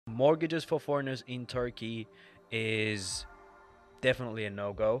mortgages for foreigners in Turkey is definitely a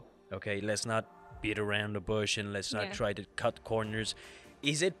no-go. Okay, let's not beat around the bush and let's not Yeah. try to cut corners.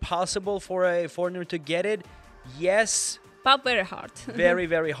 Is it possible for a foreigner to get it? Yes, But very hard. very,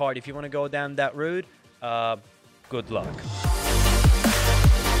 very hard. If you want to go down that route, good luck.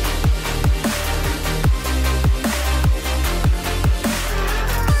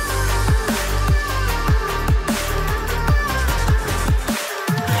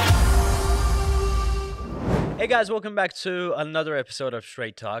 Hey guys, welcome back to another episode of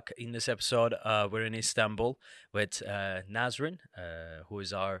Straight Talk. In this episode, we're in Istanbul with Nazrin, who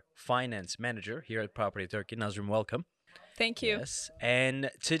is our finance manager here at Property Turkey. Nazrin, welcome. Thank you. Yes,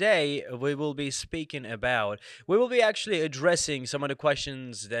 and today we will be we will be actually addressing some of the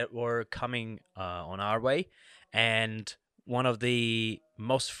questions that were coming on our way. And one of the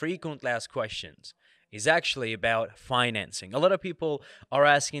most frequently asked questions is actually about financing. A lot of people are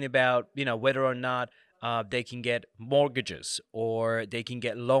asking about, whether or not they can get mortgages or they can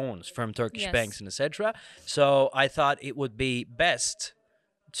get loans from Turkish Yes. banks and etc. So I thought it would be best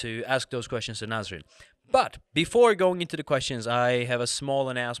to ask those questions to Nazrin. But before going into the questions, I have a small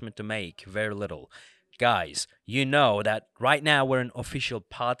announcement to make, very little. Guys, you know that right now we're an official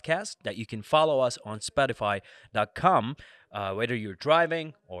podcast that you can follow us on Spotify.com. Whether you're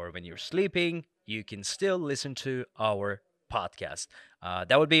driving or when you're sleeping, you can still listen to our podcast.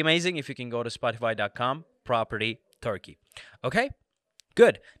 That would be amazing if you can go to Spotify.com, Property Turkey. Okay,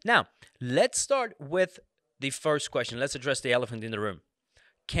 good. Now, let's start with the first question. Let's address the elephant in the room.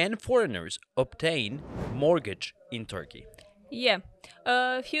 Can foreigners obtain mortgage in Turkey? Yeah.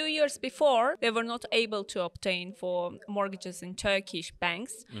 A few years before, they were not able to obtain for mortgages in Turkish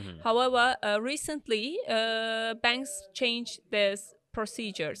banks. However, recently, banks changed this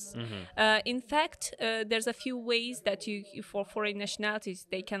procedures. In fact, there's a few ways that for foreign nationalities,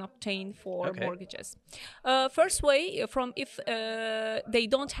 they can obtain for Okay. mortgages. First way, from if they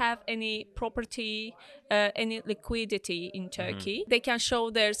don't have any property, any liquidity in Turkey, they can show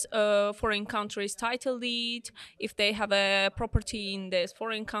there's foreign country's title deed. If they have a property in this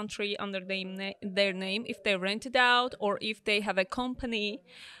foreign country under their name, if they rent it out, or if they have a company,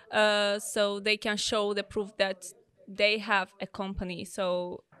 so they can show the proof that they have a company,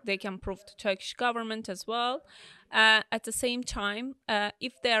 so they can prove to Turkish government as well. At the same time,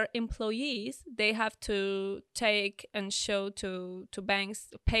 if they're employees, they have to take and show to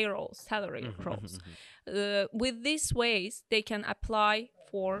banks payroll, salary accruals. With these ways, they can apply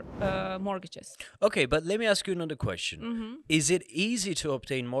for mortgages. Okay, but let me ask you another question. Is it easy to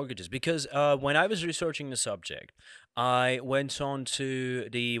obtain mortgages? Because when I was researching the subject, I went on to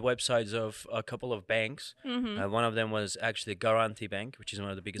the websites of a couple of banks. One of them was actually Garanti Bank, which is one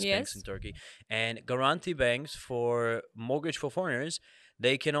of the biggest banks in Yes. Turkey. And Garanti banks for mortgage for foreigners,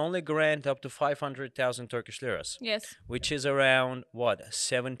 they can only grant up to 500,000 Turkish liras, Yes. which is around what,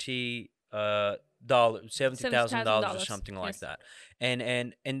 $70,000 or $70,000. something like Yes. that.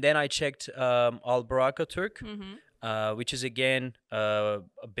 And then I checked Al Baraka Turk, which is again a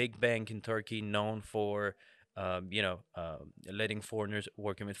big bank in Turkey known for letting foreigners,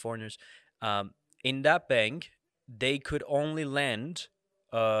 working with foreigners. In that bank, they could only lend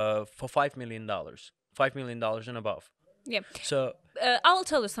for $5 million, $5 million and above. Yeah. So I'll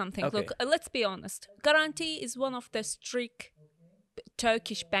tell you something. Okay. Look, let's be honest. Garanti is one of the strict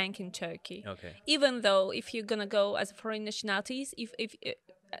Turkish bank in Turkey. okay, Even though if you're gonna go as foreign nationalities,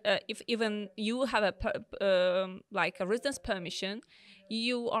 if even you have like a residence permission,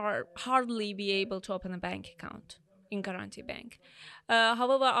 you are hardly be able to open a bank account in Garanti Bank.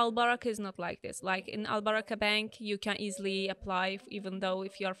 However, Al Baraka is not like this. Like in Al Baraka Bank, you can easily apply, even though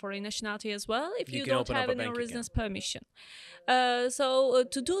if you are foreign nationality as well, if You you can don't open up have a any bank residence permission. So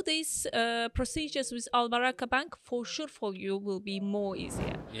to do these procedures with Al Baraka Bank, for sure for you will be more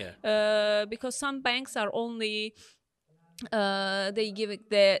easier. yeah. Because some banks are only they give it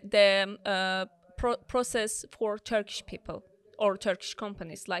the process for Turkish people or Turkish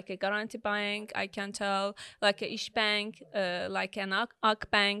companies, like a Garanti Bank, I can tell, like a İş Bank, like an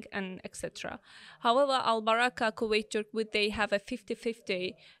Akbank, and etc. However, Al Baraka Kuwait Turk, they have a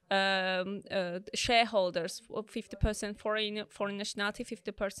 50-50 shareholders, 50% foreign nationality,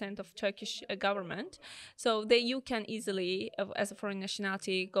 50% of Turkish government. So you can easily, as a foreign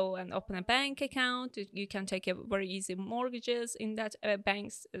nationality, go and open a bank account. You can take a very easy mortgages in that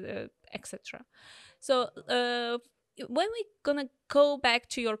banks, etc. So when we're gonna go back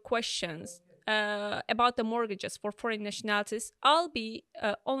to your questions about the mortgages for foreign nationalities, I'll be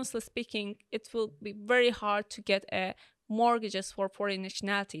honestly speaking, it will be very hard to get a mortgages for foreign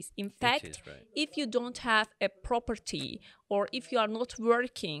nationalities. In fact, is, right. if you don't have a property or if you are not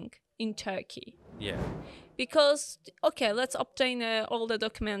working in Turkey, Yeah. because okay, let's obtain all the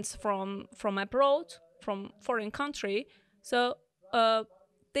documents from abroad, from foreign country. So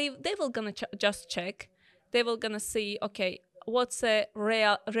they will gonna just check. They will gonna see, okay, what's a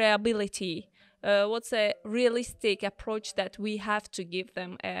reliability, what's a realistic approach that we have to give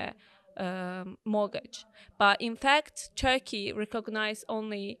them a mortgage. But in fact, Turkey recognize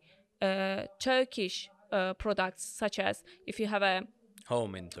only Turkish products, such as if you have a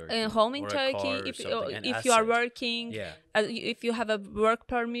Home in Turkey. home in or a Turkey, car or if something, an if you are asset. working, Yeah. if you have a work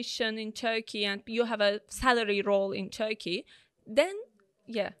permission in Turkey and you have a salary role in Turkey, then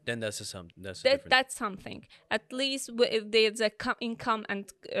yeah, Then that's that's a that different. that's something. At least if there's a income and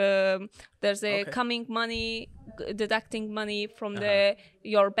there's a Okay. coming money, deducting money from Uh-huh.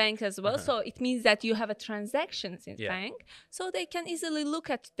 your bank as well. So it means that you have a transactions in Yeah. bank. So they can easily look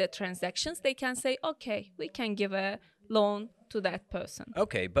at the transactions. They can say, okay, we can give a loan to that person.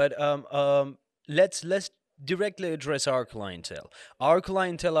 Okay, but let's directly address our clientele. Our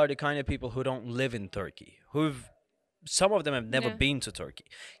clientele are the kind of people who don't live in Turkey, who've some of them have never Yeah. been to Turkey,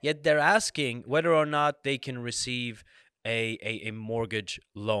 yet they're asking whether or not they can receive a mortgage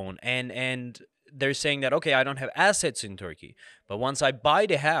loan, and they're saying that, okay, I don't have assets in Turkey, but once I buy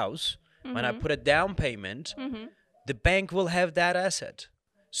the house, when I put a down payment, the bank will have that asset.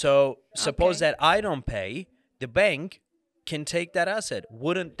 So suppose Okay. that I don't pay, the bank can take that asset.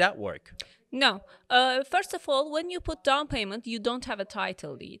 Wouldn't that work? No. First of all, when you put down payment, you don't have a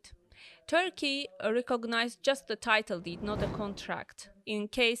title deed. Turkey recognized just the title deed, not a contract, in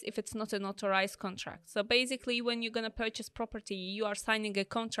case if it's not a notarized contract. So basically, when you're going to purchase property, you are signing a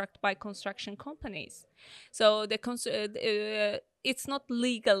contract by construction companies. So it's not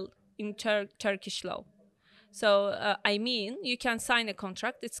legal in Turkish law. So I mean, you can sign a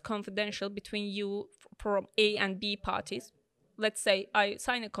contract. It's confidential between you from A and B parties. Let's say I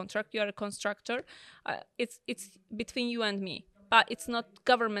sign a contract. You are a constructor. It's between you and me, but it's not.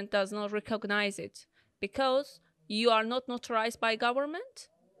 Government does not recognize it because you are not notarized by government.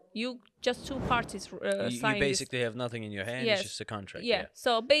 You just two parties You sign this. basically have nothing in your hand. Yes. It's just a contract. Yeah.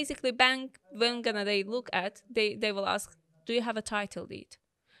 So basically, bank when gonna they look at they will ask, do you have a title deed?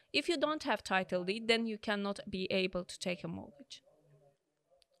 If you don't have title deed, then you cannot be able to take a mortgage.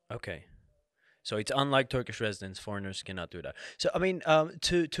 Okay. So it's unlike Turkish residents, foreigners cannot do that. So I mean,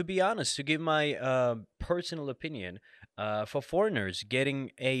 to be honest, to give my personal opinion, for foreigners,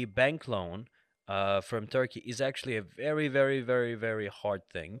 getting a bank loan from Turkey is actually a very, very, very, very hard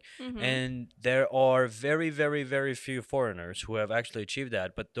thing, and there are very, very, very few foreigners who have actually achieved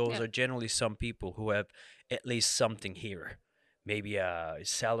that. But those Yeah. are generally some people who have at least something here, maybe a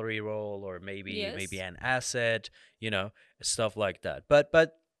salary role or maybe Yes. an asset, stuff like that. But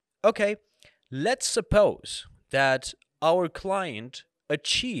okay. Let's suppose that our client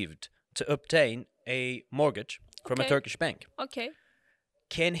achieved to obtain a mortgage from a Okay. Turkish bank. Okay.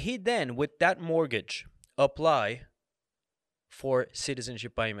 Can he then, with that mortgage, apply for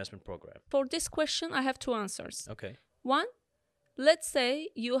citizenship by investment program? For this question, I have two answers. Okay. One, let's say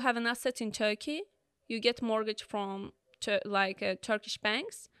you have an asset in Turkey, you get mortgage from Turkish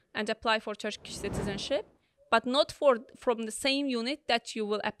banks and apply for Turkish citizenship, but not from the same unit that you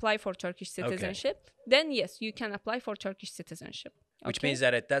will apply for Turkish citizenship. Then yes, you can apply for Turkish citizenship. Which Okay? means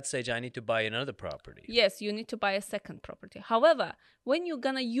that at that stage, I need to buy another property. Yes, you need to buy a second property. However, when you're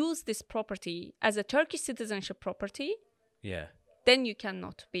gonna use this property as a Turkish citizenship property, Yeah. then you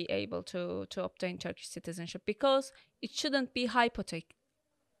cannot be able to obtain Turkish citizenship because it shouldn't be hypothec.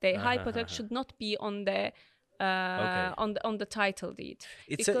 The hypothec should not be on the on the title deed.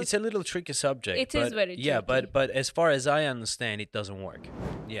 It's a little tricky subject. It is but very yeah, tricky. but as far as I understand, it doesn't work.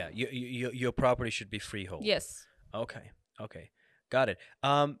 Yeah, your property should be freehold. Yes. Okay, got it.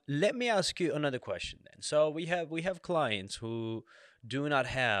 Let me ask you another question then. So we have clients who do not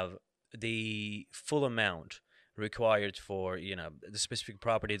have the full amount required for the specific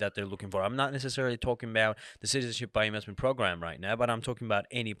property that they're looking for. I'm not necessarily talking about the citizenship by investment program right now, but I'm talking about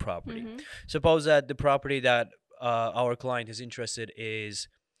any property. Suppose that the property that our client is interested is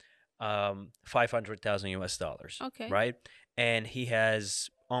 500,000 US dollars. Okay. Right, and he has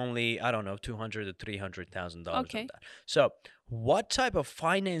only, I don't know, 200 to 300,000 dollars Okay. of that. So what type of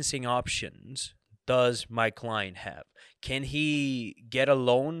financing options does my client have? Can he get a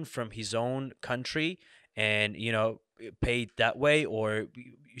loan from his own country and pay it that way, or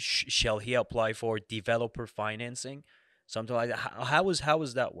shall he apply for developer financing, something like that? How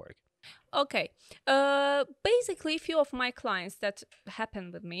is that work? Okay. Basically, few of my clients that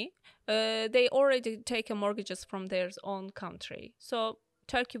happen with me, they already take a mortgages from their own country. So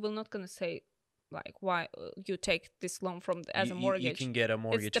Turkey will not gonna say like why you take this loan from as a You mortgage. can get a It's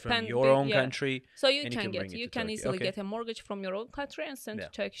mortgage from depend, your own yeah. country, So you and you can can get, bring it you to can Turkey. easily Okay. get a mortgage from your own country and send Yeah.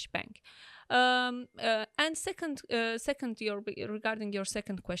 to Turkish bank. And second, regarding your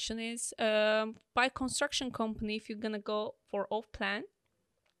second question is, by construction company, if you're gonna go for off plan,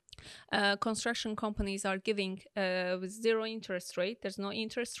 construction companies are giving with zero interest rate. There's no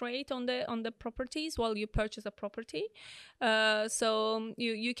interest rate on the properties while you purchase a property, so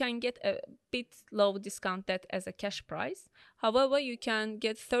you can get a bit low discount that as a cash price. However, you can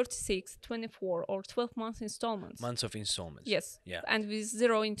get 36, 24, or 12 months installments. Months of installments. Yes, Yeah. and with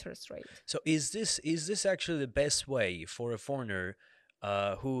zero interest rate. So is this actually the best way for a foreigner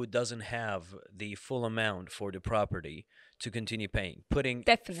who doesn't have the full amount for the property to continue paying, putting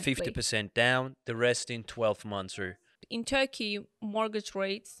Definitely. 50% down, the rest in 12 months or In Turkey, mortgage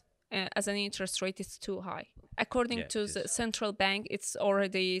rates as an interest rate is too high. According Yeah, to it the is. central bank, it's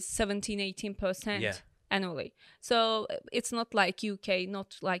already 17, 18% Yeah. annually. So it's not like UK,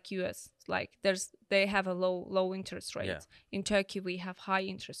 not like US. Like they have a low interest rate. Yeah. In Turkey, we have high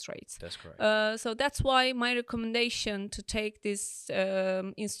interest rates. That's correct. So that's why my recommendation to take this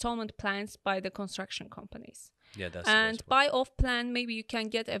installment plans by the construction companies. Yeah, that's the And best way. buy off plan, maybe you can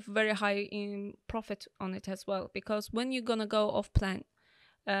get a very high in profit on it as well, because when you're gonna go off plan,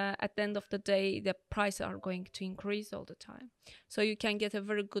 at the end of the day the prices are going to increase all the time, so you can get a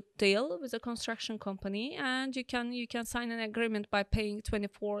very good deal with a construction company, and you can sign an agreement by paying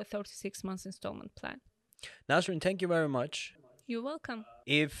 24 36 months installment plan. Nasrin, thank you very much. You're welcome.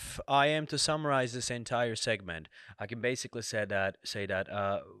 If I am to summarize this entire segment, I can basically say that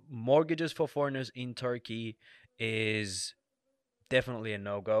mortgages for foreigners in Turkey is definitely a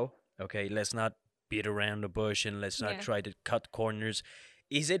no-go. Okay, let's not beat around the bush and let's not Yeah. try to cut corners.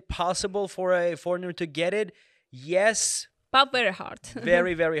 Is it possible for a foreigner to get it? Yes, But very hard.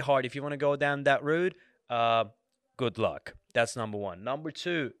 very, very hard. If you want to go down that route, good luck. That's number one. Number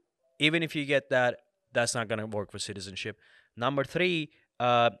two, even if you get that, that's not going to work for citizenship. Number three,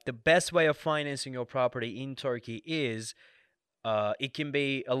 the best way of financing your property in Turkey is it can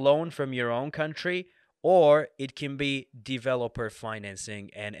be a loan from your own country, or it can be developer financing.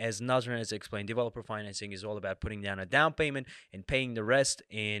 And as Nazrin has explained, developer financing is all about putting down a down payment and paying the rest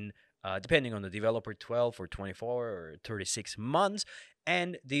in, depending on the developer, 12 or 24 or 36 months.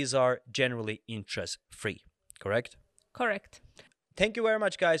 And these are generally interest free, correct? Correct. Thank you very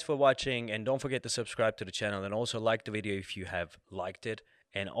much, guys, for watching, and don't forget to subscribe to the channel and also like the video if you have liked it.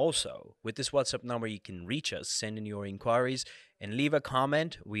 And also, with this WhatsApp number, you can reach us, send in your inquiries, and leave a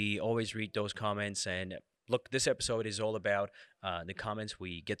comment. We always read those comments. And look, this episode is all about the comments.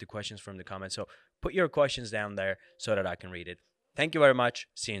 We get the questions from the comments. So put your questions down there so that I can read it. Thank you very much.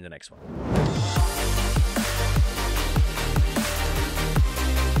 See you in the next one.